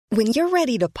When you're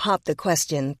ready to pop the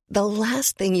question, the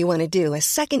last thing you want to do is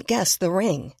second-guess the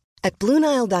ring. At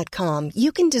BlueNile.com,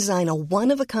 you can design a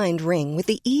one-of-a-kind ring with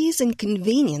the ease and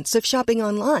convenience of shopping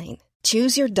online.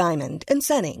 Choose your diamond and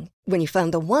setting. When you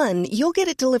find the one, you'll get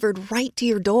it delivered right to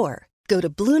your door. Go to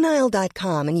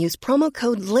BlueNile.com and use promo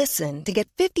code LISTEN to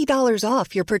get $50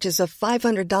 off your purchase of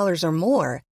 $500 or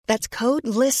more. That's code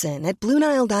LISTEN at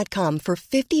BlueNile.com for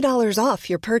 $50 off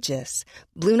your purchase.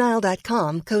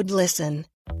 BlueNile.com, code LISTEN.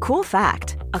 Cool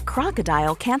fact, a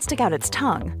crocodile can't stick out its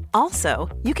tongue. Also,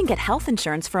 you can get health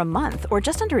insurance for a month or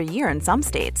just under a year in some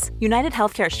states. United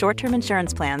Healthcare short-term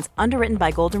insurance plans, underwritten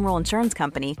by Golden Rule Insurance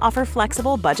Company, offer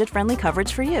flexible, budget-friendly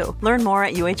coverage for you. Learn more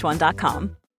at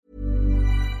uh1.com.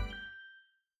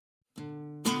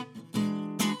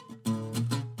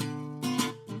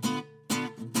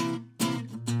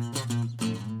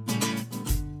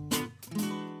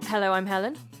 Hello, I'm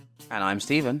Helen. And I'm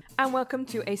Stephen. And welcome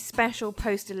to a special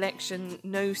post-election,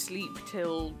 no sleep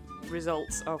till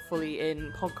results are fully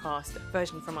in podcast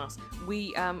version from us.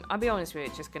 I'll be honest with you,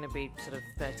 it's just going to be sort of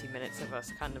 30 minutes of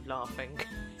us kind of laughing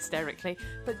hysterically,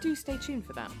 but do stay tuned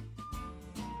for that.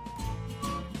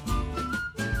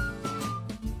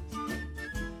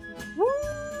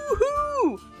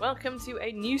 Woohoo! Welcome to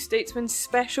a New Statesman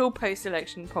special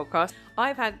post-election podcast.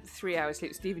 I've had 3 hours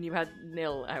sleep. Stephen, you've had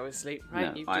 0 hours sleep,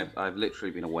 right? No, I've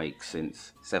literally been awake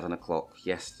since 7 o'clock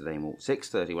yesterday morning,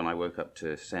 6:30 when I woke up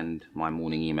to send my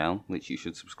morning email, which you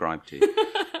should subscribe to.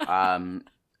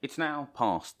 It's now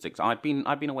past 6. I've been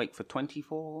awake for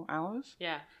 24 hours.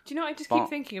 Yeah. Do you know what I just keep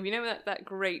thinking of? You know that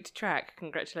great track,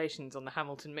 Congratulations, on the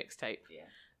Hamilton mixtape? Yeah.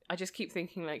 I just keep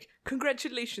thinking, like,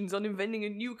 congratulations on inventing a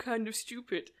new kind of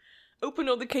stupid. Open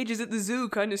all the cages at the zoo,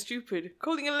 kind of stupid.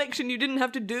 Calling an election you didn't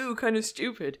have to do, kind of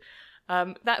stupid.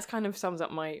 That's kind of sums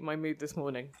up my mood this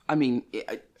morning. I mean,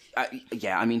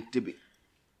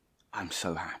 I'm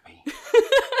so happy.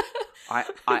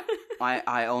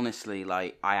 I honestly,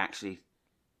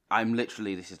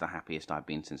 this is the happiest I've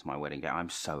been since my wedding day. I'm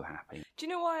so happy. Do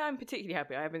you know why I'm particularly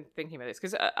happy? I've been thinking about this,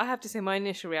 because I have to say my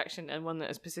initial reaction, and one that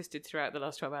has persisted throughout the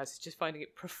last 12 hours, is just finding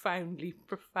it profoundly,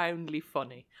 profoundly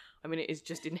funny. I mean, it is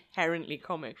just inherently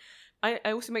comic. It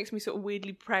also makes me sort of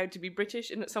weirdly proud to be British,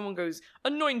 in that someone goes,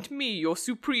 "Anoint me your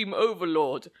supreme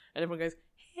overlord," and everyone goes,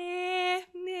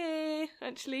 nah,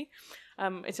 actually.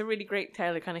 It's a really great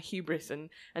tale of kind of hubris and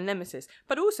nemesis.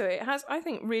 But also it has, I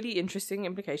think, really interesting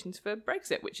implications for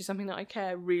Brexit, which is something that I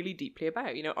care really deeply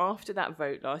about. You know, after that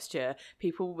vote last year,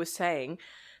 people were saying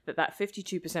that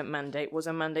 52% mandate was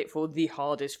a mandate for the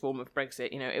hardest form of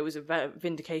Brexit. You know, it was a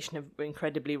vindication of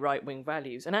incredibly right-wing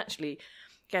values. And actually,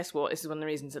 guess what? This is one of the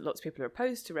reasons that lots of people are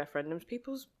opposed to referendums.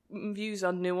 People's views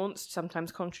are nuanced,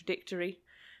 sometimes contradictory.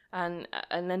 And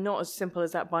they're not as simple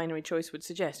as that binary choice would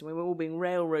suggest. We were all being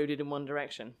railroaded in one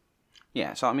direction.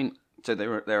 Yeah, so I mean,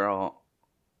 there are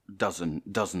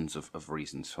dozens of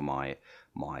reasons for my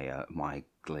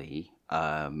glee.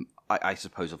 I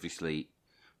suppose, obviously,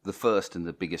 the first and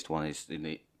the biggest one is,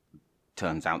 it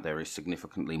turns out there is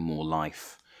significantly more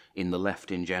life in the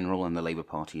left in general and the Labour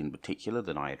Party in particular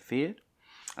than I had feared,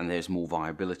 and there's more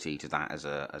viability to that as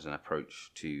an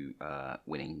approach to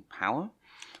winning power.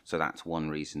 So that's one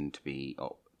reason to be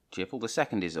cheerful. The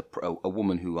second is a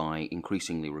woman who I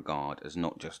increasingly regard as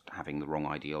not just having the wrong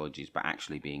ideologies, but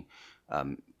actually being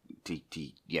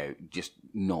just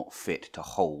not fit to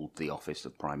hold the office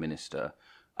of Prime Minister,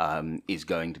 is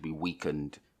going to be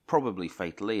weakened, probably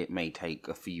fatally. It may take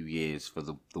a few years for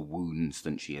the wounds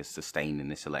that she has sustained in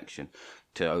this election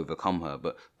to overcome her,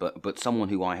 but someone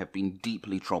who I have been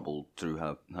deeply troubled through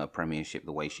her premiership,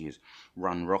 the way she has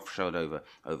run roughshod over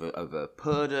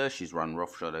Purdah, she's run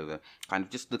roughshod over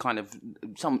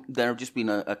there have just been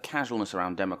a casualness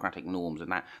around democratic norms,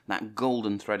 and that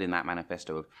golden thread in that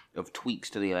manifesto of tweaks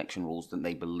to the election rules that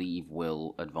they believe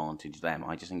will advantage them.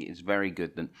 I just think it's very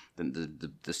good that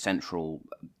the central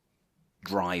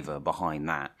driver behind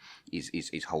that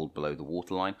is hold below the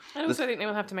waterline. I also think they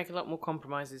will have to make a lot more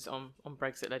compromises on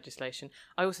Brexit legislation.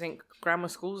 I also think grammar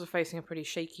schools are facing a pretty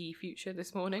shaky future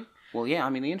this morning. Well, yeah,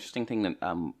 I mean, the interesting thing that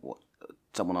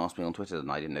someone asked me on Twitter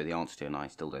and I didn't know the answer to, and I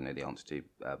still don't know the answer to,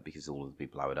 because all of the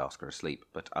people I would ask are asleep,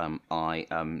 but I'm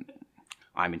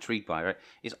intrigued by it,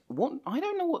 is what I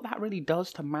don't know what that really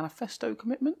does to manifesto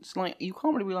commitments. Like, you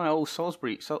can't really be like,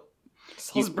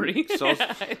 Salisbury,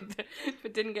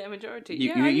 but didn't get a majority.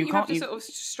 You have to sort of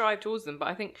strive towards them, but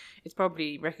I think it's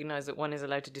probably recognised that one is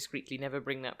allowed to discreetly never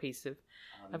bring that piece of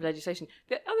legislation.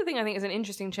 The other thing I think is an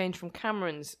interesting change from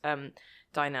Cameron's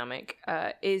dynamic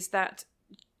is that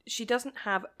she doesn't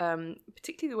have,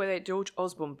 particularly the way that George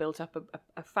Osborne built up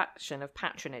a faction of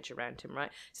patronage around him,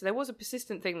 right? So there was a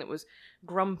persistent thing that was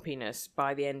grumpiness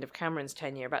by the end of Cameron's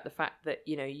tenure about the fact that,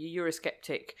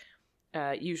 Eurosceptic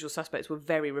usual suspects were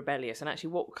very rebellious, and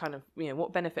actually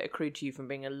what benefit accrued to you from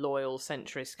being a loyal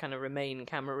centrist kind of Remain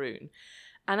Cameroon?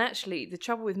 And actually, the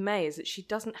trouble with May is that she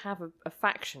doesn't have a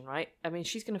faction, right? I mean,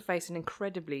 she's going to face an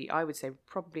incredibly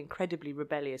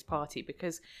rebellious party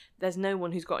because there's no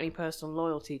one who's got any personal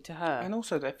loyalty to her. And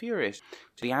also, they're furious.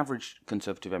 The average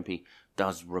Conservative MP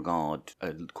does regard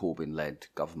a Corbyn-led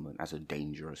government as a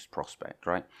dangerous prospect,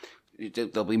 right?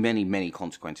 There'll be many, many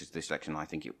consequences to this election. I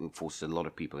think it will force a lot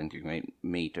of people, including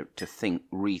me, to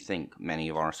rethink many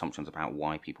of our assumptions about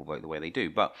why people vote the way they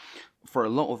do. But for a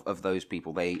lot of those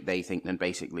people, they think that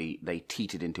basically they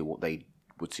teetered into what they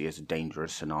would see as a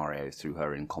dangerous scenario through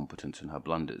her incompetence and her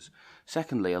blunders.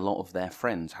 Secondly, a lot of their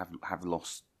friends have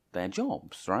lost their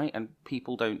jobs, right? And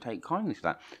people don't take kindly to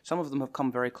that. Some of them have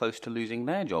come very close to losing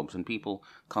their jobs, and people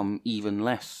come even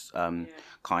less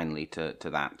kindly to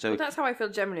that. So that's how I feel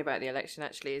generally about the election,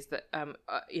 actually, is that,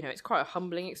 it's quite a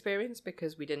humbling experience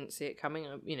because we didn't see it coming.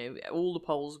 All the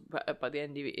polls by the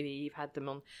end of the eve had them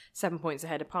on 7 points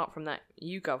ahead, apart from that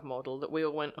YouGov model that we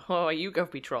all went, oh,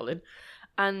 YouGov be trolling.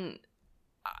 And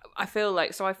I feel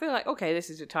like, okay,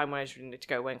 this is a time when I just need to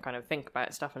go away and kind of think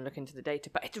about stuff and look into the data.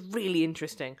 But it's really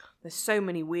interesting. There's so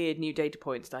many weird new data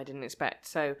points that I didn't expect.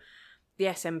 So the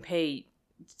SNP,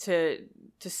 to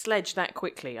sledge that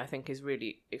quickly, I think is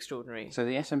really extraordinary. So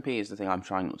the SNP is the thing I'm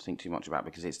trying not to think too much about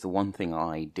because it's the one thing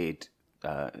I did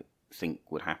think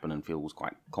would happen and feel was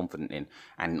quite confident in.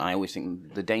 And I always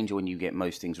think the danger when you get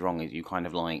most things wrong is you kind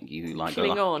of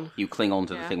cling on. You cling on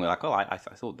to the thing. We're like, oh, I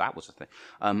thought that was the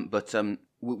thing. But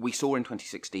we saw in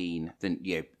 2016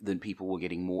 that people were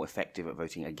getting more effective at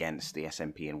voting against the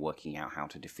SNP and working out how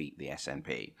to defeat the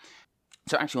SNP.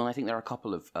 So actually, I think there are a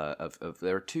couple of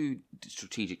there are two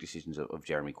strategic decisions of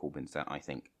Jeremy Corbyn's that I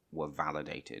think were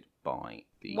validated by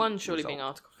the one surely result. Being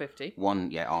Article 50. One,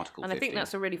 yeah, Article 50. And I think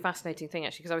that's a really fascinating thing,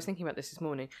 actually, because I was thinking about this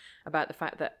morning, about the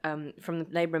fact that from the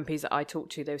Labour MPs that I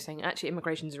talked to, they were saying, actually,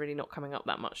 immigration is really not coming up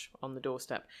that much on the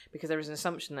doorstep, because there is an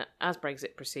assumption that as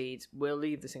Brexit proceeds, we'll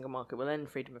leave the single market, we'll end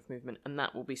freedom of movement, and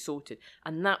that will be sorted.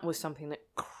 And that was something that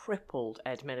crippled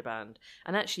Ed Miliband.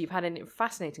 And actually, you've had a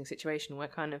fascinating situation where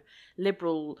kind of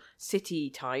liberal city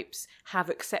types have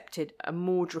accepted a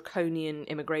more draconian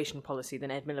immigration policy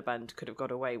than Ed Miliband could have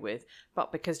got away with,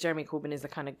 but because Jeremy Corbyn is the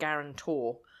kind of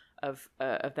guarantor of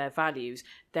their values,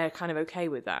 they're kind of okay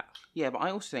with that. Yeah, but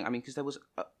I also think, because there was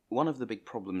one of the big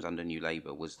problems under New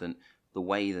Labour was that the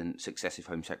way that successive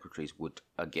Home Secretaries would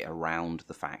get around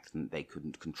the fact that they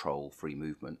couldn't control free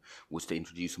movement was to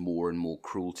introduce more and more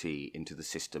cruelty into the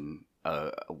system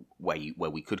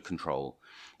where we could control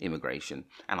immigration.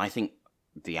 And I think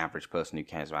the average person who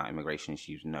cares about immigration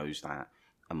issues knows that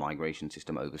a migration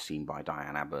system overseen by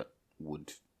Diane Abbott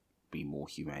would be more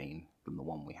humane than the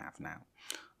one we have now.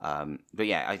 But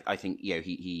yeah, I think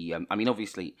he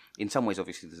obviously in some ways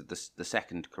the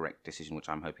second correct decision, which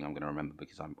I'm hoping I'm going to remember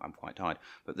because I'm quite tired.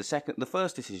 But the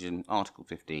first decision, Article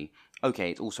 50,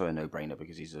 okay, it's also a no-brainer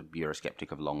because he's a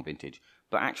Eurosceptic of long vintage.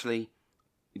 But actually,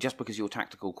 just because your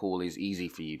tactical call is easy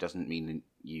for you doesn't mean that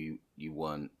you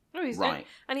weren't right.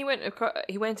 And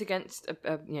he went against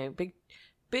a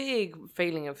big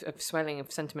feeling of swelling of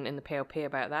sentiment in the PLP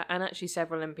about that, and actually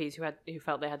several MPs who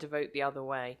felt they had to vote the other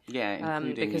way,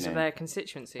 because of their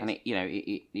constituencies, and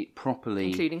it properly,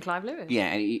 including Clive Lewis. Yeah,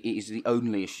 and it is the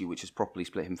only issue which has properly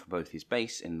split him from both his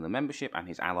base in the membership and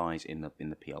his allies in the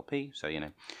PLP. So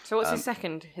So what's his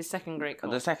second great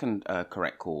call? The second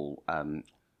correct call.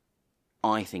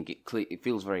 I think it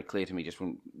feels very clear to me just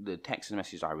from the texts and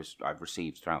messages I've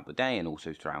received throughout the day and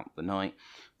also throughout the night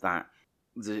that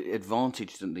the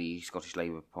advantage that the Scottish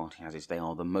Labour Party has is they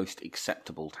are the most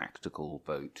acceptable tactical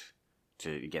vote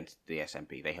against the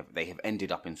SNP. They have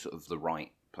ended up in sort of the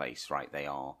right place, right? They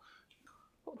are.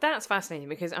 Well, that's fascinating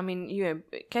because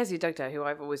Kezia Dugdale, who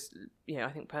I've always, I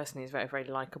think personally is a very, very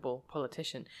likeable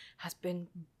politician, has been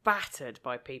battered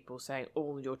by people saying,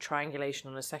 "Oh, your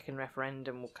triangulation on a second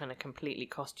referendum will kind of completely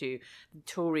cost you. The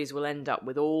Tories will end up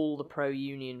with all the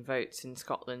pro-union votes in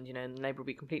Scotland, and Labour will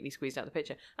be completely squeezed out of the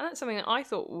picture." And that's something that I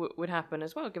thought would happen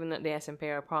as well, given that the SNP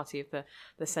are a party of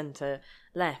the centre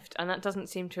left, and that doesn't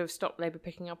seem to have stopped Labour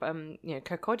picking up,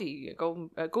 Kirkcaldy,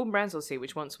 Gordon Brown's seat,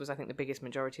 which once was, I think, the biggest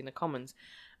majority in the Commons,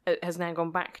 has now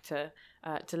gone back to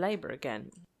Labour again.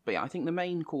 But yeah, I think the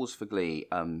main cause for glee,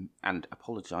 and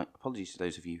apologies to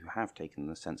those of you who have taken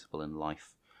the sensible and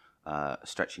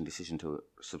life-stretching decision to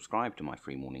subscribe to my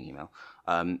free morning email,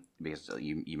 because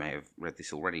you may have read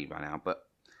this already by now, but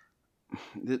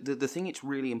the thing it's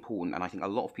really important, and I think a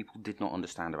lot of people did not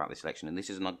understand about this election, and this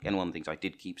is again one of the things I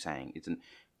did keep saying,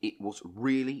 it was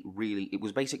really, really, it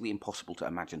was basically impossible to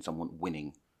imagine someone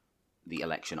winning the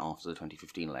election after the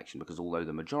 2015 election, because although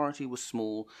the majority was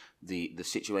small, the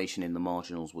situation in the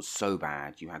marginals was so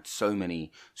bad. You had so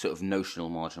many sort of notional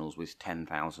marginals with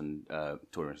 10,000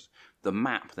 tourists. The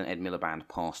map that Ed Miliband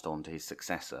passed on to his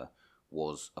successor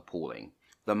was appalling.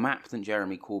 The map that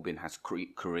Jeremy Corbyn has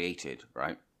created,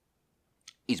 right,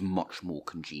 is much more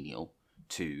congenial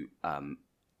to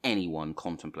anyone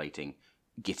contemplating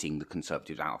getting the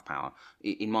Conservatives out of power.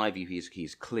 In my view,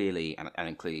 he's clearly,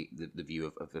 and clearly the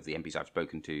view of the MPs I've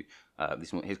spoken to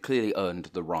this morning, he's clearly earned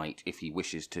the right, if he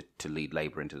wishes, to lead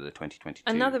Labour into the 2022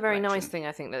 Another very election. nice thing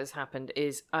I think that has happened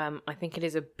is I think it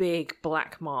is a big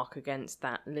black mark against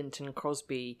that Linton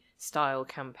Crosby style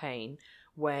campaign,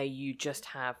 where you just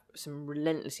have some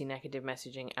relentlessly negative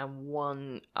messaging and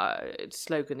one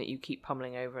slogan that you keep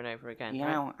pummeling over and over again. He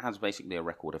now has basically a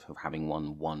record of having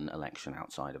won one election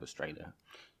outside of Australia.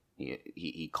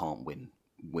 He can't win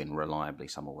reliably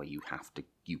somewhere where you have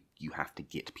to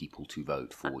get people to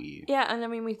vote for you. Yeah, and I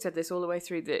mean we said this all the way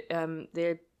through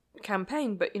the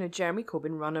campaign, but Jeremy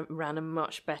Corbyn ran a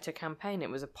much better campaign. It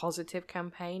was a positive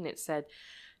campaign. It said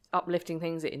uplifting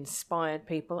things, it inspired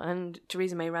people, and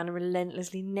Theresa May ran a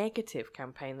relentlessly negative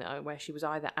campaign where she was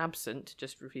either absent,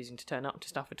 just refusing to turn up to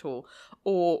stuff at all,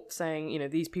 or saying,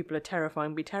 these people are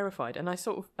terrifying, be terrified. And I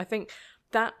think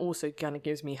that also kind of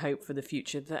gives me hope for the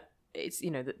future, that it's,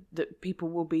 that people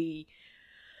will be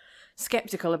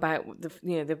skeptical about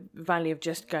the value of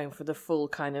just going for the full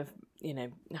kind of,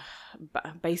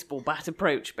 baseball bat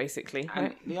approach, basically. And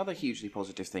right? the other hugely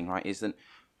positive thing, right, is that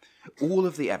all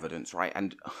of the evidence, right,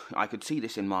 and I could see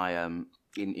this in my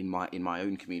in my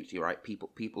own community, right,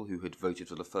 people who had voted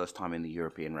for the first time in the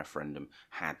European referendum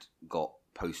had got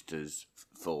posters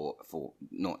for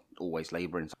not always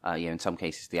Labour, in some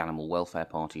cases the Animal Welfare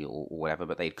Party or whatever,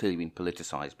 but they'd clearly been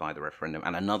politicised by the referendum,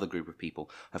 and another group of people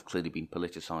have clearly been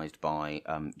politicised by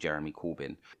Jeremy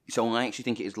Corbyn. So I actually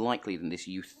think it is likely that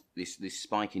this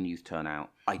spike in youth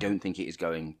turnout, I don't think it is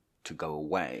going to go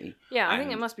away. Yeah, I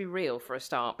think it must be real for a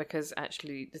start, because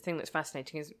actually the thing that's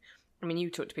fascinating is,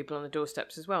 you talk to people on the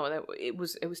doorsteps as well. It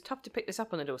was tough to pick this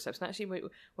up on the doorsteps. And actually,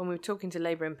 when we were talking to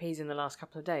Labour MPs in the last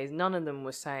couple of days, none of them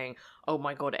was saying, "Oh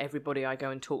my God, everybody I go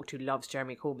and talk to loves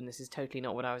Jeremy Corbyn. This is totally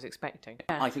not what I was expecting."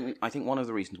 Yeah. I think one of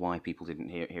the reasons why people didn't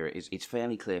hear it is it's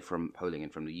fairly clear from polling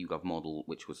and from the YouGov model,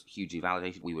 which was hugely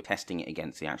validated. We were testing it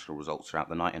against the actual results throughout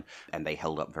the night, and they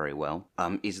held up very well.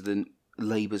 Is the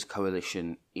Labour's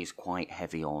coalition is quite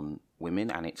heavy on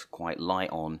women, and it's quite light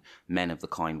on men of the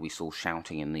kind we saw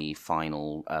shouting in the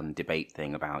final debate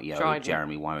thing about,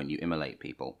 Jeremy, why won't you immolate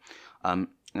people?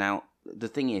 Now, the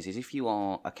thing is if you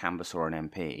are a canvasser or an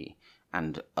MP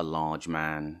and a large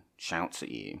man shouts at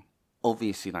you,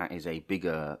 obviously that is a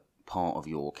bigger part of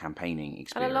your campaigning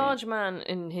experience. And a large man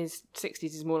in his 60s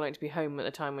is more likely to be home at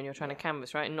the time when you're trying to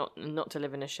canvass, right? And not to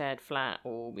live in a shared flat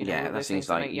or that seems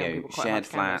like shared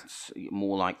flats,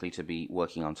 more likely to be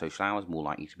working on social hours, more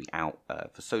likely to be out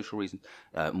for social reasons,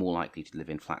 more likely to live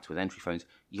in flats with entry phones.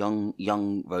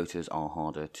 Young voters are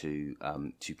harder to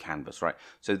canvass, right?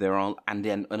 So there are,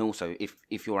 and also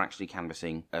if you're actually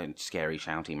canvassing a scary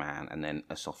shouty man and then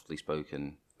a softly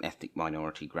spoken ethnic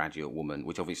minority graduate woman,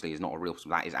 which obviously is not a real,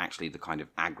 that is actually the kind of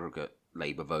aggregate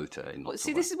Labour voter in lots of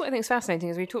ways. This is what I think is fascinating,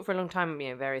 is we talked for a long time,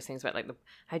 various things about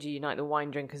how do you unite the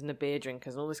wine drinkers and the beer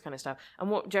drinkers and all this kind of stuff. And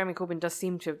what Jeremy Corbyn does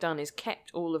seem to have done is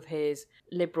kept all of his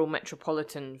liberal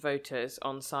metropolitan voters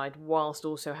on side, whilst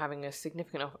also having a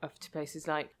significant of to places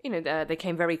like, they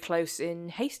came very close in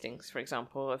Hastings, for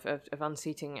example, of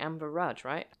unseating Amber Rudd,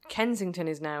 right? Kensington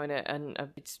is now in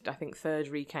it's, I think, third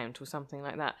recount or something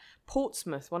like that.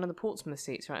 Portsmouth, one of the Portsmouth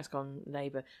seats, right, has gone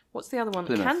Labour. What's the other one?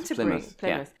 Canterbury. Plymouth.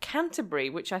 Yeah. Canterbury,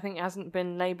 which I think hasn't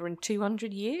been Labour in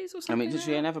 200 years or something.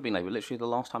 Literally, it's never been Labour. Literally, the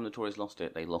last time the Tories lost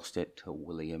it, they lost it to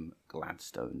William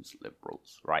Gladstone's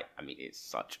Liberals, right? It's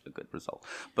such a good result.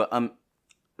 But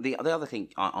the other thing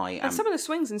I am... And some of the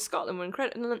swings in Scotland were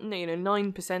incredible,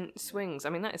 9% swings.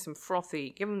 That is some frothy,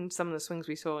 given some of the swings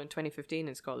we saw in 2015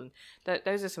 in Scotland,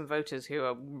 those are some voters who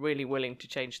are really willing to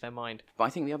change their mind. But I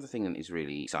think the other thing that is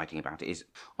really exciting about it is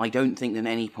I don't think that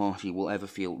any party will ever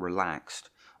feel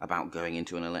relaxed about going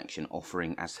into an election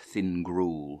offering as thin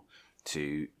gruel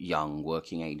to young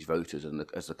working age voters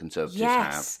as the Conservatives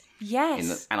have.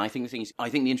 Yes. And I think the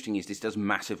interesting is this does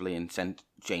massively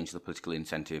change the political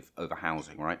incentive over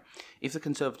housing, right? If the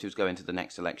Conservatives go into the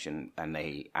next election and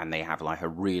they have like a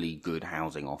really good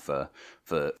housing offer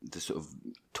for the sort of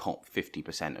top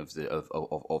 50%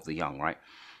 of the young, right?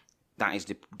 That is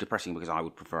depressing, because I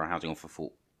would prefer a housing offer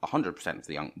for 100% of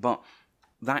the young, but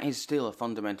that is still a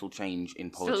fundamental change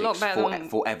in Still a politics lot better than-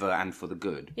 forever and for the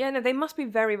good. Yeah, no, they must be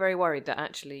very, very worried that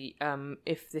actually,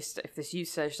 if this youth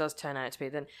surge does turn out to be,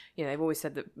 then they've always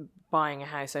said that buying a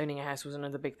house, owning a house, was one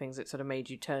of the big things that sort of made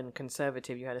you turn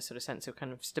conservative. You had a sort of sense of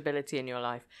kind of stability in your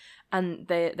life, and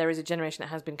there is a generation that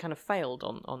has been kind of failed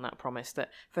on that promise.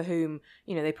 That for whom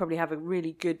they probably have a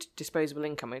really good disposable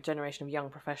income. A generation of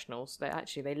young professionals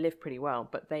that they live pretty well,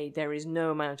 but there is no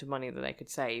amount of money that they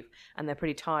could save, and they're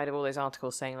pretty tired of all those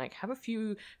articles saying like, have a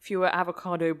fewer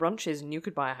avocado brunches and you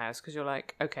could buy a house, because you're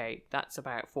like, okay, that's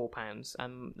about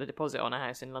 £4. The deposit on a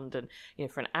house in London,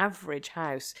 for an average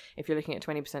house, if you're looking at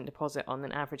 20% deposit on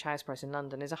an average house price in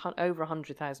London, is over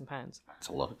 £100,000. That's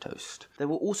a lot of toast. There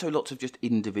were also lots of just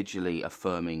individually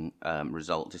affirming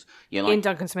results. Ian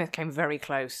Duncan Smith came very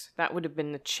close. That would have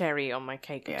been the cherry on my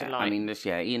cake of delight. I mean,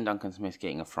 Ian Duncan Smith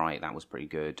getting a fright, that was pretty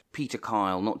good. Peter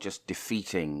Kyle not just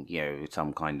defeating,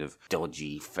 some kind of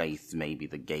dodgy faith, maybe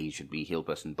the gay should be a heel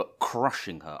person, but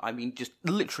crushing her. I mean, just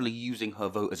literally using her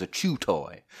vote as a chew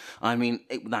toy. I mean,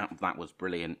 that was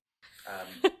brilliant.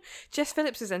 Jess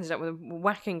Phillips has ended up with a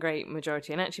whacking great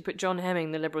majority, and actually put John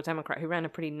Hemming, the Liberal Democrat, who ran a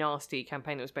pretty nasty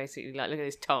campaign that was basically like, look at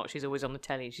this tart, she's always on the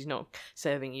telly, she's not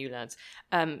serving you lads,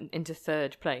 into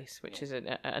third place, which is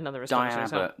another astonishing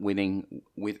result. Diane Abbott winning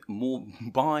with more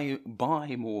by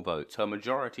more votes. Her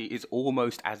majority is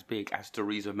almost as big as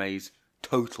Theresa May's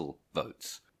total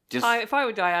votes. If I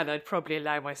were Diane, I'd probably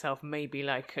allow myself maybe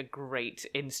like a great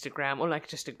Instagram, or like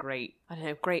just a great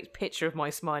picture of my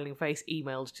smiling face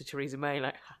emailed to Theresa May.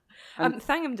 Like,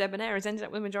 Thangham Debonair has ended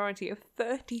up with a majority of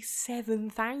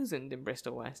 37,000 in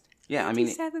Bristol West. Yeah, I mean,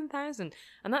 37,000,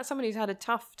 and that's somebody who's had a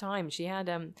tough time. She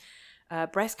had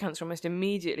breast cancer almost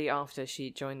immediately after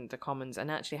she joined the Commons,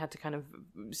 and actually had to kind of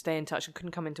stay in touch and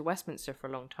couldn't come into Westminster for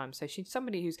a long time. So she's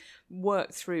somebody who's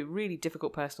worked through really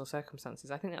difficult personal circumstances.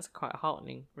 I think that's quite a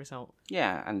heartening result.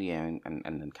 Yeah, and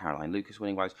then Caroline Lucas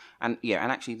winning votes, and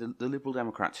actually the Liberal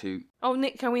Democrats who. Oh,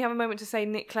 Nick, can we have a moment to say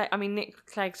Nick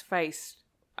Clegg's face?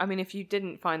 I mean, if you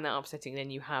didn't find that upsetting, then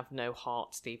you have no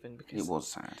heart, Stephen. Because it was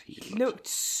sad. He looked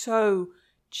so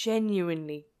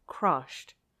genuinely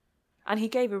crushed. And he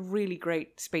gave a really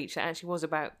great speech that actually was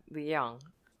about the young.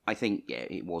 I think,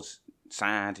 it was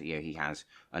sad. He has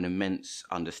an immense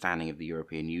understanding of the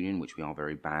European Union, which we are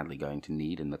very badly going to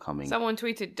need in the coming... Someone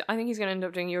tweeted, I think he's going to end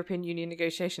up doing European Union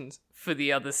negotiations for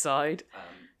the other side.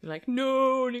 Like,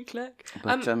 no, Nick Clegg.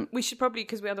 We should probably,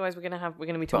 because otherwise we're going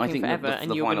to be talking forever.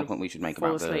 The final point we should make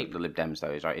about the Lib Dems,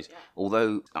 though, is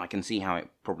although I can see how it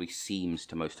probably seems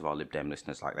to most of our Lib Dem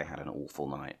listeners like they had an awful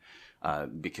night,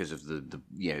 because of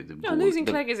losing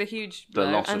Clegg is a huge the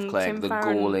loss of Clegg, the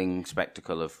galling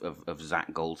spectacle of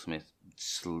Zach Goldsmith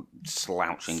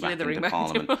slouching back into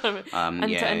Parliament,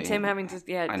 and Tim having to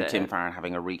Tim Farron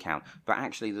having a recount. But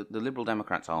actually, the Liberal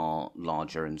Democrats are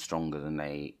larger and stronger than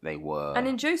they were. And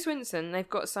in Jo Swinson, they've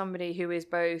got somebody who is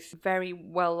both very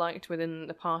well liked within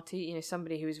the party.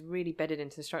 Somebody who is really bedded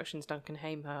into the structures. Duncan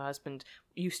Haim, her husband,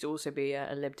 used to also be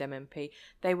a Lib Dem MP.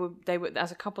 They were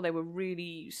as a couple, they were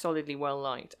really solidly well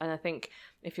liked. And I think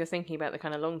if you're thinking about the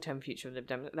kind of long-term future of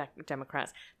Lib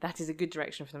Democrats, that is a good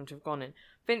direction for them to have gone in.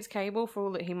 Vince Cable, for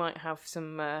all that he might have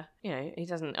some, he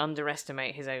doesn't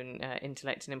underestimate his own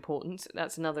intellect and importance.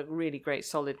 That's another really great,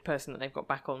 solid person that they've got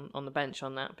back on the bench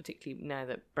on that, particularly now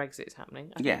that Brexit is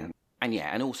happening.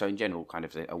 And also in general, kind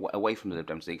of away from the Lib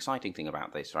Dems, the exciting thing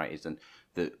about this, right, is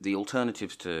that the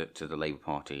alternatives to the Labour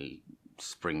Party,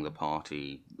 Spring the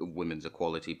Party, Women's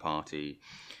Equality Party,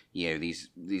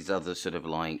 these other sort of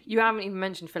like... You haven't even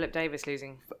mentioned Philip Davis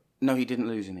losing. No, he didn't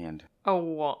lose in the end. Oh,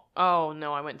 what? Oh,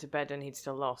 no, I went to bed and he'd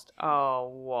still lost. Oh,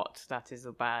 what? That is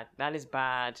bad. That is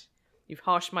bad. You've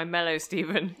harshed my mellow,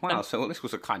 Stephen. Wow, so this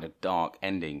was a kind of dark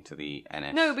ending to the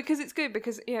NS. No, because it's good,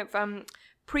 because,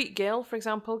 Preet Gill, for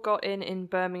example, got in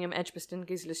Birmingham, Edgbaston,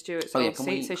 Gisela Stewart's old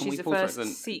seat, so she's the first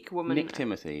Sikh woman. Nick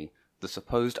Timothy, the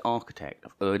supposed architect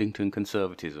of Erdington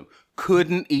conservatism,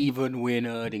 couldn't even win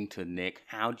Erdington, Nick.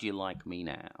 How do you like me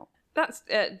now? That's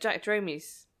Jack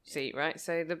Dromey's seat, right?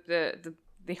 So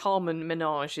the Harman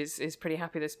Menage is pretty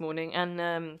happy this morning,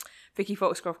 and Vicky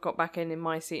Foxcroft got back in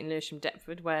my seat in Lewisham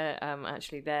Deptford, where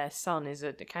actually their son is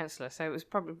a councillor. So it was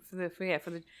probably for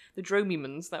the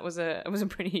Dromeymans. That was a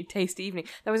pretty tasty evening.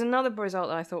 There was another result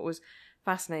that I thought was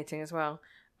fascinating as well.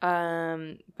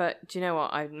 But do you know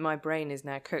what? My brain is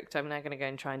now cooked. I'm now going to go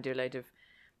and try and do a load of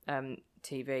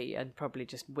TV and probably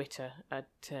just witter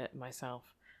to myself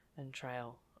and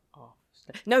trail off.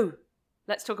 No!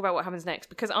 Let's talk about what happens next,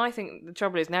 because I think the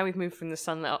trouble is now we've moved from the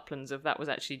sunlit uplands of that was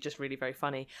actually just really very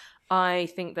funny. I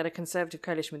think that a Conservative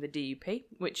coalition with the DUP,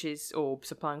 which is, or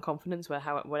Supply and Confidence,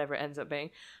 whatever it ends up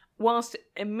being, whilst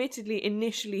admittedly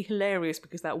initially hilarious,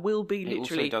 because that will be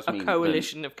literally a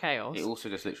coalition of chaos. It also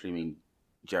does literally mean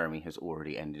Jeremy has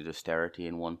already ended austerity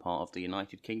in one part of the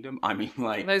United Kingdom. I mean,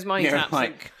 like... Those money taps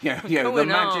the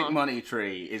magic money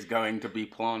tree is going to be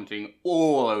planting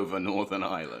all over Northern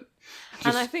Ireland.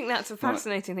 And I think that's a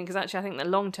fascinating thing, because actually I think that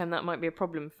long term that might be a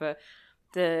problem for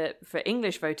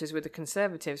English voters with the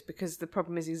Conservatives, because the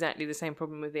problem is exactly the same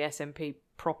problem with the SNP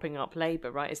propping up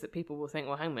Labour, right? Is that people will think,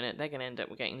 well, hang on a minute, they're going to end up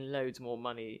getting loads more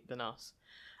money than us.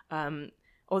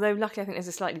 Although, luckily, I think there's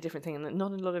a slightly different thing, and that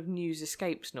not a lot of news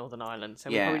escapes Northern Ireland, so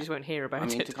we probably just won't hear about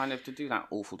it. To do that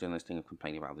awful journalist thing of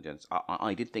complaining about the journalists,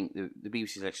 I did think the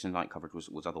BBC's election night coverage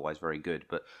was otherwise very good,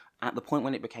 but at the point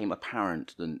when it became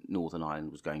apparent that Northern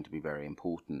Ireland was going to be very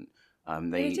important,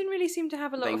 they didn't really seem to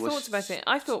have a lot of thoughts about it.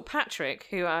 I thought Patrick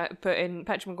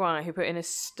Maguire, who put in a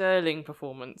sterling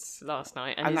performance last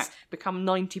night and has become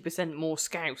 90% more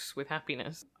Scouse with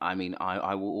happiness. I mean,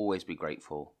 I will always be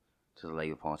grateful to the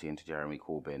Labour Party and to Jeremy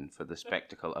Corbyn for the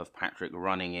spectacle of Patrick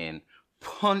running in,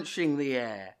 punching the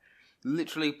air,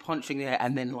 literally punching the air,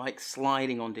 and then like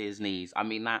sliding onto his knees. I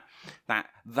mean, that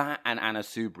and Anna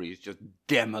Soubry's just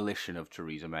demolition of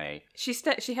Theresa May. She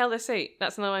held her seat.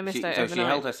 That's another I missed out overnight. So she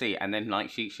held her seat, and then like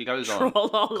she goes on,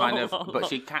 kind of, but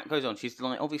she goes on. She's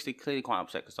like obviously clearly quite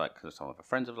upset because some of her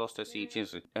friends have lost their seats.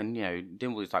 And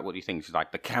Dimble is like, "What do you think?" She's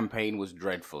like, "The campaign was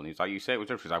dreadful." And he's like, "You say it was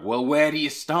dreadful?" She's like, "Well, where do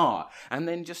you start?" And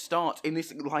then just starts in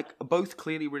this like both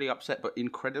clearly really upset but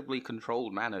incredibly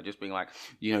controlled manner, just being like,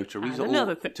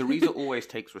 Theresa always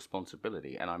takes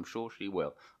responsibility, and I'm sure she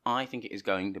will. I think it is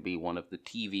going to be one of the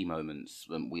TV moments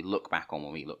that we look back on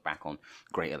when we look back on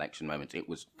great election moments. It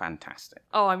was fantastic.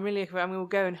 Oh, I'm really. I mean, we'll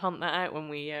go and hunt that out when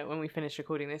we finish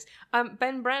recording this.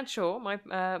 Ben Bradshaw, my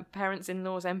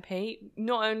parents-in-law's MP,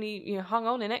 not only hung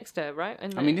on in Exeter, right?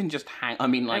 And didn't just hang. I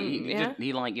mean, like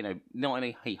he not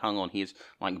only he hung on, he has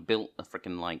like built a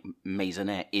freaking like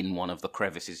maisonette in one of the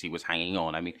crevices he was hanging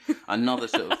on. I mean, another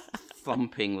sort of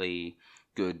thumpingly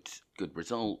good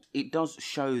result. It does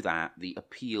show that the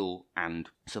appeal and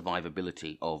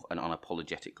survivability of an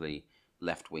unapologetically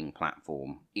left-wing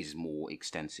platform is more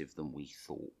extensive than we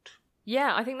thought.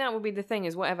 Yeah, I think that will be the thing,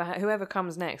 is whoever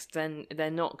comes next, then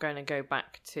they're not going to go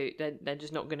back to... They're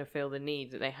just not going to feel the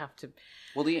need that they have to...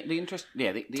 Well, the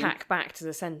tack back to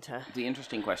the centre. The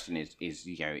interesting question is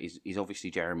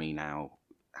obviously Jeremy now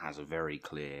has a very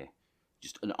clear,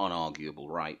 just an unarguable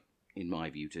right, in my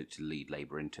view, to lead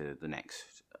Labour into the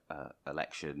next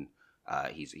election.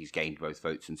 He's gained both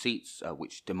votes and seats,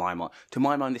 which to my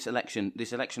mind, this election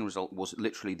result was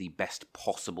literally the best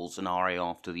possible scenario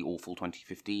after the awful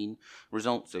 2015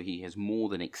 result. So he has more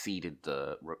than exceeded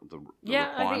the requirement.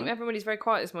 I think everybody's very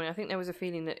quiet this morning. I think there was a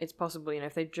feeling that it's possible,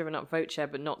 if they'd driven up vote share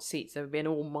but not seats, there would be an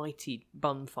almighty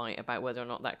bun fight about whether or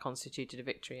not that constituted a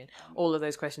victory. And all of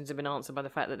those questions have been answered by the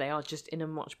fact that they are just in a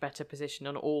much better position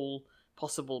on all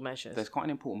possible measures. There's quite an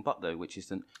important but, though, which is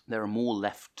that there are more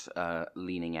left-wing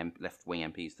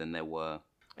MPs than there were...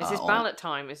 Is this ballot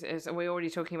time? Are we already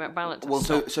talking about ballot time? Well,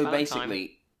 so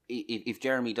basically, if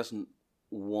Jeremy doesn't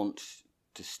want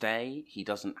to stay, he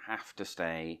doesn't have to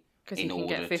stay... Because he can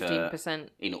get 15%.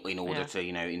 In order to,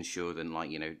 ensure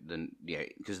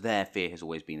because their fear has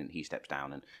always been that he steps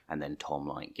down and then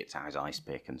Tom, gets out his ice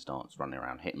pick and starts running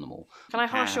around hitting them all. Can I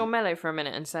harsh your mellow for a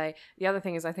minute and say, the other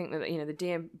thing is I think that,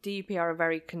 the DUP are a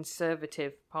very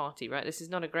conservative party, right? This is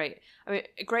not a great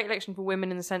election for women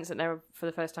in the sense that there are, for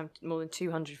the first time, more than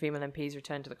 200 female MPs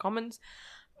returned to the Commons.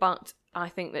 But I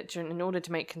think that in order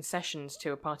to make concessions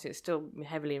to a party that's still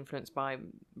heavily influenced by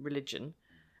religion,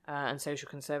 and social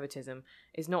conservatism,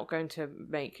 is not going to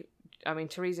make...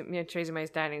 Theresa May's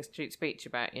Downing Street speech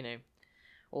about,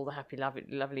 all the happy,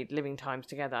 lovely living times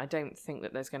together. I don't think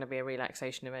that there's going to be a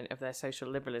relaxation of their social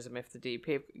liberalism if the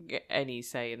DUP get any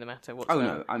say in the matter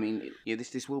whatsoever. Oh, no.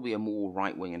 This will be a more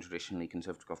right-wing and traditionally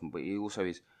conservative government, but it also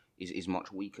is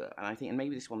much weaker. And I think, and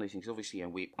maybe this is one of those things, obviously,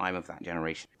 I'm of that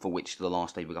generation for which the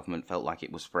last Labour government felt like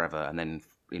it was forever, and then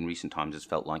in recent times has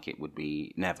felt like it would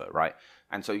be never, right?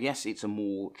 And so, yes, it's a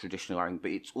more traditional argument,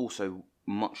 but it's also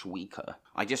much weaker.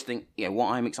 I just think,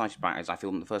 what I'm excited about is I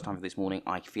feel the first time for this morning,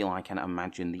 I feel I can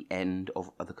imagine the end of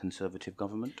the Conservative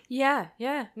government. Yeah.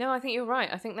 No, I think you're right.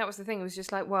 I think that was the thing. It was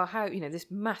just like, well, how, this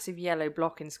massive yellow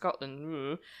block in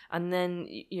Scotland, and then,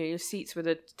 your seats with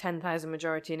a 10,000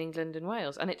 majority in England and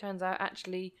Wales. And it turns out,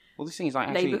 actually, well, this thing is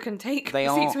Labour can take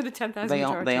seats with a 10,000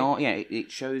 majority. It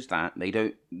shows that they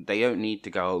don't need to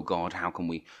go, oh God, how can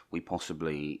we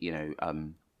possibly,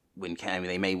 win.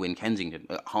 They may win Kensington,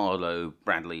 Harlow,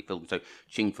 Bradley, Filton, so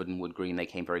Chingford and Wood Green. They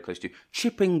came very close to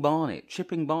Chipping Barnet.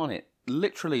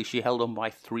 literally she held on by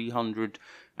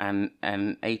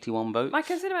 381 votes. My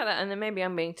concern about that, and then maybe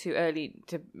I'm being too early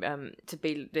to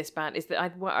be this bad, is that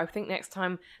I think next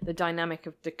time the dynamic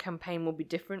of the campaign will be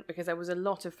different, because there was a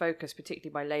lot of focus,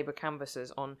 particularly by Labour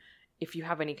canvassers, on if you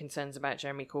have any concerns about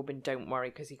Jeremy Corbyn, don't worry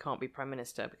because he can't be Prime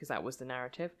Minister, because that was the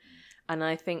narrative. And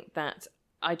I think that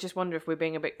I just wonder if we're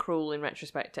being a bit cruel in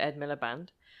retrospect to Ed Miliband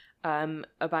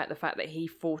about the fact that he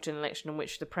fought an election in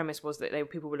which the premise was that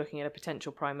people were looking at a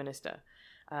potential Prime Minister.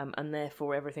 And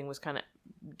therefore everything was kind of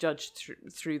judged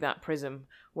through that prism.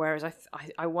 Whereas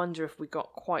I wonder if we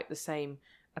got quite the same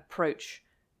approach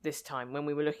this time when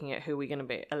we were looking at who we're going to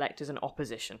be elect as an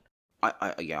opposition.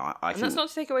 I and that's not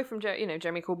to take away from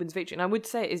Jeremy Corbyn's victory. And I would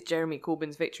say it is Jeremy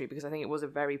Corbyn's victory because I think it was a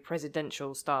very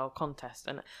presidential style contest,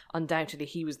 and undoubtedly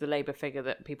he was the Labour figure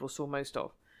that people saw most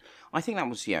of. I think that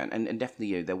was, and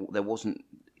definitely there wasn't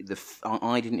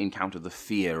I didn't encounter the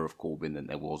fear of Corbyn that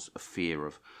there was a fear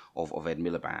of Ed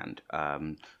Miliband.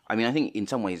 I mean, I think in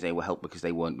some ways they were helped because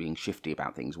they weren't being shifty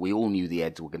about things. We all knew the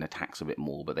Eds were going to tax a bit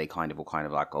more, but they kind of were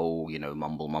like,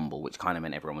 mumble, which kind of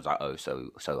meant everyone was like, oh,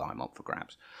 so I'm up for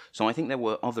grabs. So I think there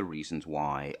were other reasons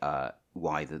why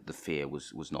the fear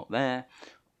was not there.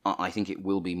 I think it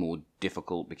will be more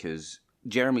difficult because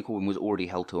Jeremy Corbyn was already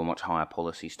held to a much higher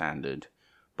policy standard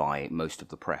by most of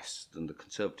the press than the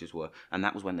Conservatives were, and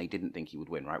that was when they didn't think he would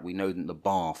win, right? We know that the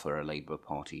bar for a Labour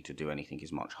Party to do anything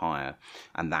is much higher,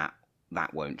 and that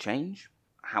won't change.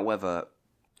 However,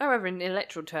 in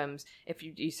electoral terms, if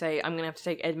you say, I'm going to have to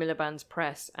take Ed Miliband's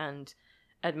press and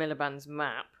Ed Miliband's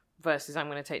map versus I'm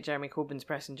going to take Jeremy Corbyn's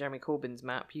press and Jeremy Corbyn's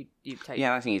map, you take.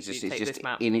 Yeah, I think it's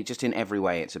just in every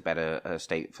way it's a better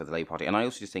state for the Labour Party, and I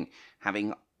also just think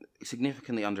having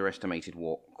significantly underestimated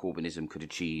what Corbynism could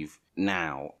achieve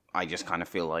now, I just kind of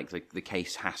feel like the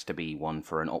case has to be one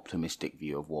for an optimistic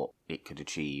view of what it could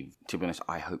achieve. To be honest,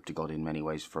 I hope to God in many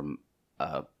ways from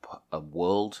a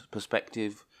world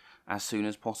perspective as soon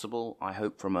as possible. I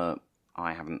hope from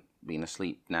I haven't been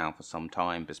asleep now for some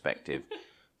time perspective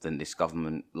then this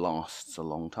government lasts a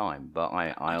long time. But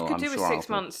I'm could do sure with 6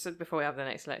 months before we have the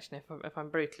next election. If I'm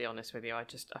brutally honest with you, I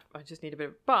just need a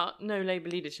bit. But no Labour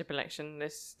leadership election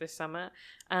this summer.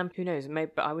 Who knows?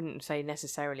 Maybe, but I wouldn't say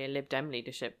necessarily a Lib Dem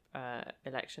leadership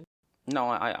election. No,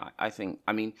 I think,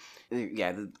 I mean,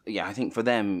 I think for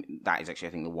them, that is actually,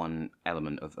 I think, the one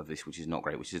element of this which is not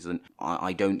great, which is that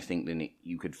I don't think that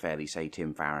you could fairly say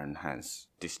Tim Farron has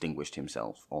distinguished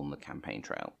himself on the campaign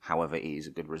trail. However, it is a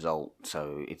good result,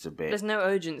 so it's a bit... There's no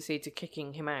urgency to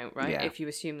kicking him out, right? Yeah. If you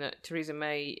assume that Theresa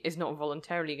May is not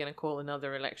voluntarily going to call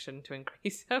another election to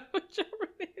increase her majority.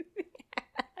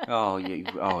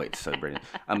 It's so brilliant.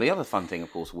 And the other fun thing,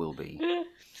 of course, will be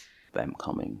them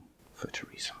coming for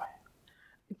Theresa May.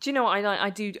 Do you know what I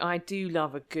do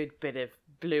love a good bit of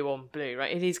blue on blue,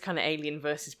 right? It is kind of Alien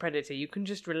versus Predator. You can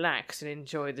just relax and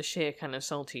enjoy the sheer kind of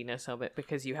saltiness of it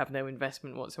because you have no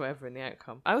investment whatsoever in the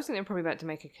outcome. I also think they're probably about to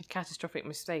make a catastrophic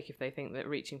mistake if they think that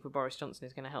reaching for Boris Johnson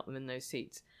is going to help them in those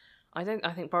seats. I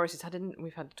think Boris has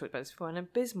we've had to talk about this before, an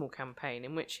abysmal campaign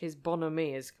in which his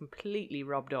bonhomie is completely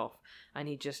rubbed off and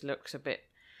he just looks a bit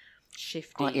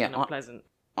shifty and unpleasant.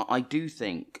 I do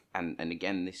think, and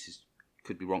again, this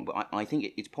could be wrong, but I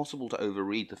think it's possible to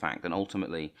overread the fact that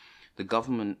ultimately the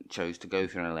government chose to go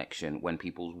through an election when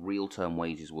people's real-term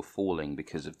wages were falling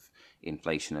because of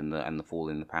inflation and the fall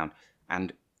in the pound,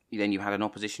 and then you had an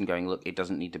opposition going, look, it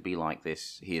doesn't need to be like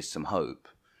this, here's some hope.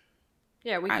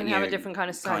 Yeah, we can have a different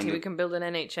kind of society. We can build an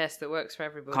NHS that works for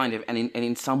everybody. Kind of, and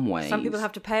in some ways... Some people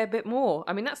have to pay a bit more.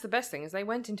 I mean, that's the best thing, is they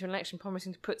went into an election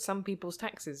promising to put some people's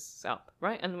taxes up,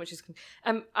 right? And which is...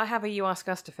 I have a You Ask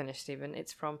Us to finish, Stephen.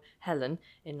 It's from Helen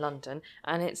in London,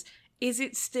 and it's... Is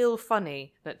it still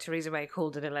funny that Theresa May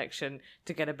called an election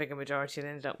to get a bigger majority and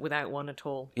ended up without one at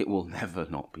all? It will never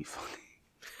not be funny.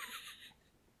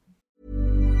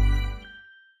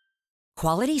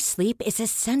 Quality sleep is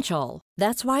essential.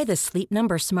 That's why the Sleep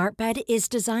Number Smart Bed is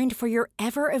designed for your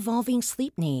ever-evolving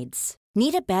sleep needs.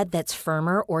 Need a bed that's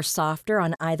firmer or softer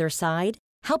on either side?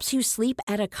 Helps you sleep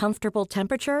at a comfortable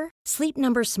temperature? Sleep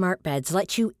Number Smart Beds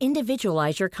let you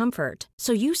individualize your comfort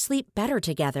so you sleep better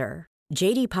together.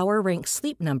 J.D. Power ranks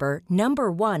Sleep Number number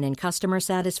 1 in customer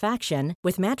satisfaction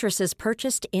with mattresses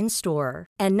purchased in-store.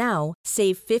 And now,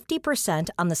 save 50%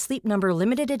 on the Sleep Number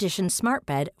Limited Edition Smart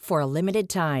Bed for a limited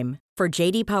time. For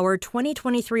J.D. Power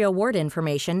 2023 award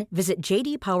information, visit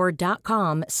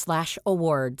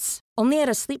jdpower.com/awards. Only at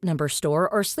a Sleep Number store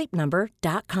or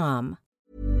sleepnumber.com.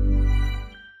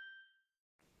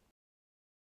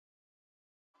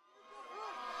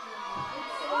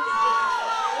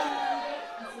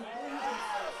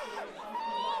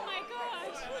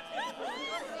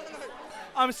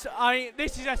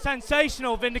 This is a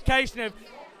sensational vindication of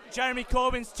Jeremy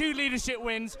Corbyn's 2 leadership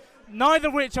wins, neither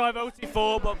of which I voted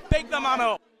for, but big the man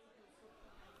up.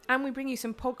 And we bring you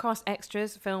some podcast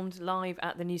extras filmed live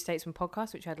at the New Statesman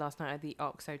podcast, which we had last night at the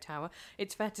Oxo Tower.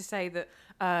 It's fair to say that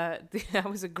that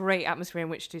was a great atmosphere in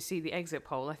which to see the exit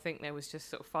poll. I think there was just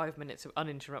sort of 5 minutes of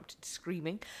uninterrupted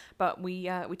screaming. But we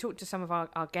talked to some of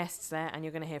our guests there, and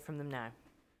you're going to hear from them now.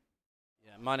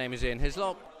 Yeah, my name is Ian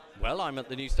Hislop. Well, I'm at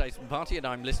the New Statesman party and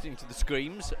I'm listening to the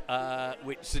screams,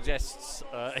 which suggests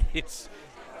it's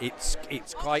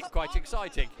quite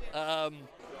exciting.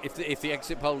 If the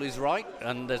exit poll is right,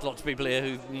 and there's lots of people here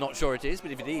who are not sure it is,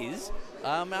 but if it is,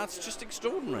 that's just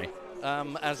extraordinary.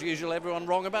 As usual, everyone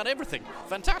wrong about everything.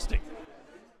 Fantastic.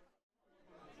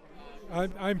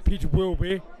 I'm Peter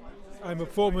Wilby. I'm a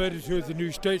former editor of the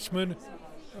New Statesman,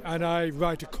 and I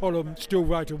still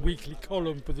write a weekly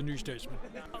column for the New Statesman.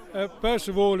 First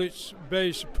of all, it's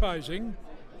very surprising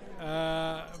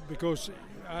because,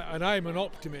 and I'm an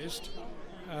optimist.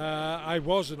 I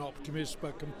was an optimist,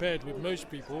 but compared with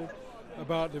most people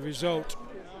about the result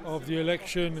of the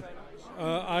election,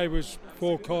 I was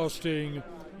forecasting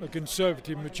a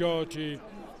Conservative majority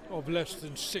of less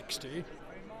than 60,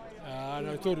 and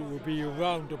I thought it would be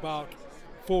around about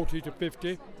 40 to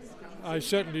 50. I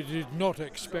certainly did not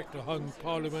expect a hung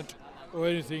Parliament or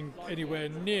anything anywhere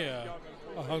near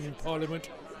a hung Parliament.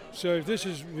 So if this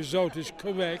result is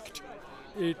correct,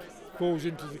 it falls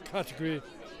into the category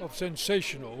of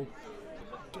sensational.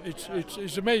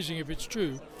 It's amazing if it's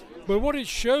true, but what it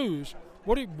shows,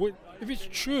 if it's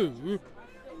true,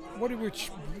 what it would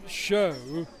show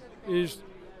is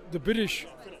the British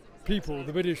people,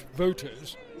 the British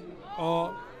voters,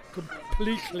 are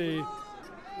completely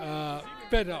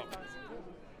fed up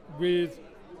with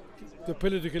the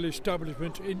political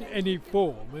establishment in any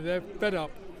form. And they're fed up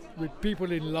with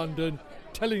people in London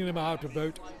telling them how to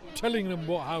vote, telling them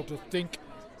how to think,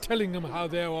 telling them how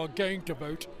they are going to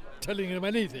vote, telling them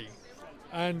anything.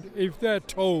 And if they're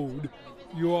told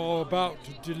you are about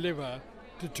to deliver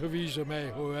to Theresa May,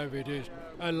 whoever it is,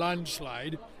 a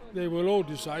landslide, they will all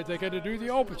decide they're going to do the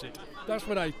opposite. That's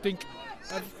what I think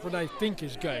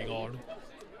is going on.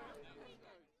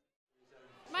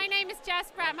 My name is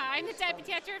Jess Brammer. I'm the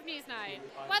Deputy Editor of Newsnight.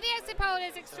 Well, the exit poll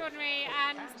is extraordinary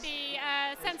and the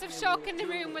sense of shock in the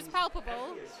room was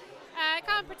palpable. I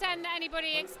can't pretend that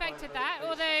anybody expected that,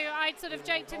 although I'd sort of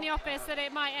joked in the office that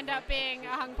it might end up being a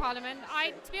hung Parliament.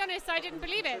 To be honest, I didn't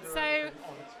believe it, so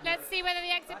let's see whether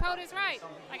the exit poll is right,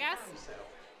 I guess.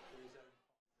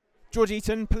 George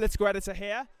Eaton, political editor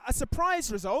here. A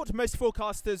surprise result. Most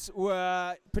forecasters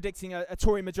were predicting a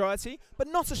Tory majority, but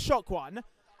not a shock one.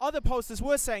 Other pollsters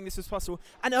were saying this was possible,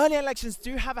 and early elections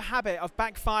do have a habit of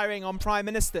backfiring on prime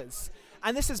ministers,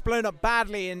 and this has blown up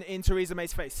badly in Theresa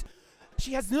May's face.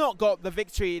 She has not got the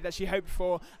victory that she hoped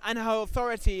for, and her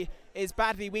authority is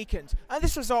badly weakened. And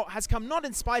this result has come not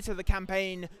in spite of the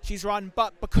campaign she's run,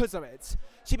 but because of it.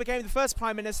 She became the first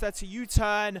Prime Minister to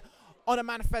U-turn on a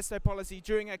manifesto policy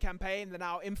during her campaign, the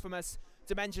now infamous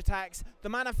dementia tax. The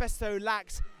manifesto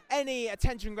lacks any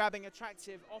attention-grabbing,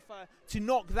 attractive offer to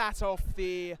knock that off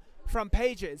the front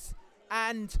pages.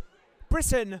 And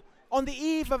Britain, on the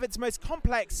eve of its most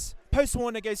complex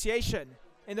post-war negotiation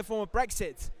in the form of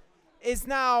Brexit, is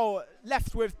now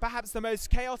left with perhaps the most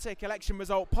chaotic election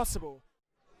result possible.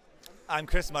 I'm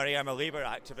Chris Murray, I'm a Labour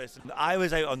activist. I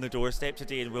was out on the doorstep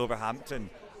today in Wolverhampton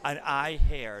and I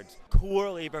heard core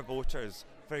Labour voters,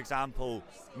 for example,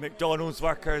 McDonald's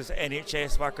workers,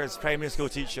 NHS workers, primary school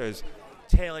teachers,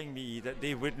 telling me that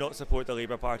they would not support the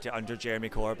Labour Party under Jeremy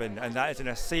Corbyn, and that is in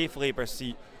a safe Labour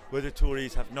seat where the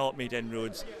Tories have not made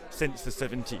inroads since the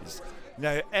 70s.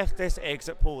 Now, if this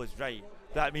exit poll is right,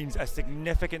 that means a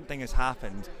significant thing has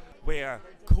happened where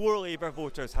core Labour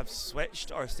voters have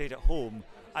switched or stayed at home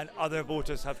and other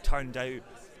voters have turned out.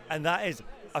 And that is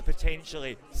a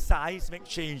potentially seismic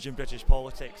change in British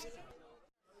politics.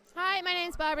 Hi, my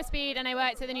name's Barbara Speed and I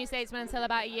worked at the New Statesman until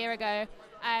about a year ago.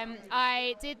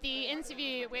 I did the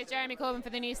interview with Jeremy Corbyn for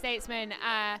the New Statesman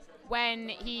when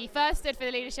he first stood for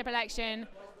the leadership election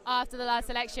after the last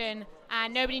election,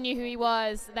 and nobody knew who he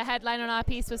was. The headline on our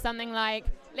piece was something like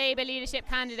Labour leadership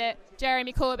candidate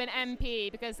Jeremy Corbyn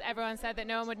MP, because everyone said that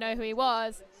no one would know who he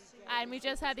was. And we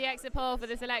just had the exit poll for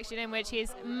this election in which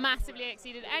he's massively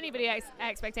exceeded anybody's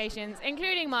expectations,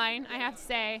 including mine, I have to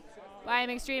say. But I am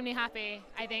extremely happy.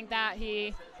 I think that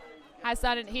he's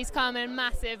come in a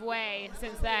massive way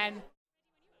since then.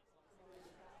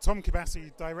 Tom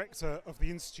Kibasi, Director of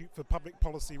the Institute for Public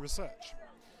Policy Research.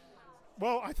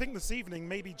 Well, I think this evening,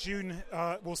 maybe June,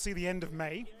 we'll see the end of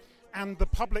May, and the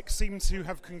public seem to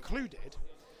have concluded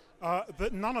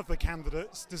that none of the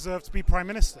candidates deserve to be Prime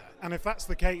Minister. And if that's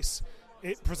the case,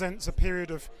 it presents a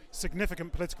period of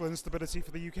significant political instability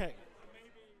for the UK.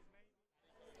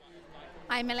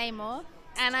 I'm Elaine Moore,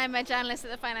 and I'm a journalist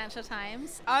at the Financial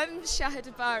Times. I'm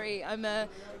Shahid Abari. I'm a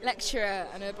lecturer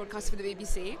and a broadcaster for the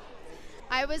BBC.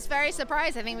 I was very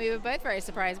surprised. I think we were both very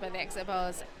surprised by the exit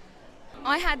polls.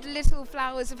 I had little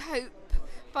flowers of hope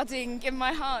budding in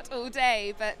my heart all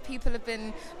day, but people have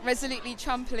been resolutely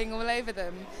trampling all over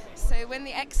them. So when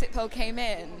the exit poll came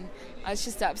in, I was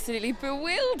just absolutely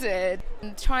bewildered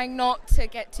and trying not to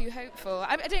get too hopeful.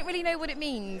 I don't really know what it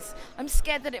means. I'm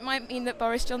scared that it might mean that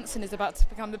Boris Johnson is about to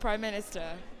become the Prime Minister.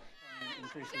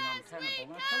 Increasingly untenable.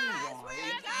 And I'll tell you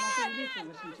why. You need to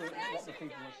listen to what the people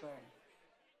are saying.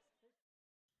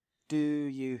 Do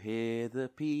you hear the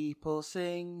people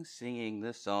singing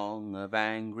the song of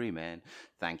angry men?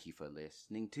 Thank you for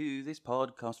listening to this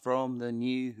podcast from the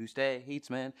New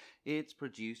Statesman. It's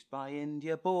produced by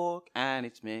India Borg and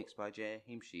it's mixed by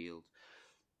James Shield.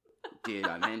 Did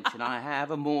I mention I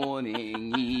have a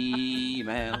morning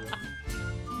email?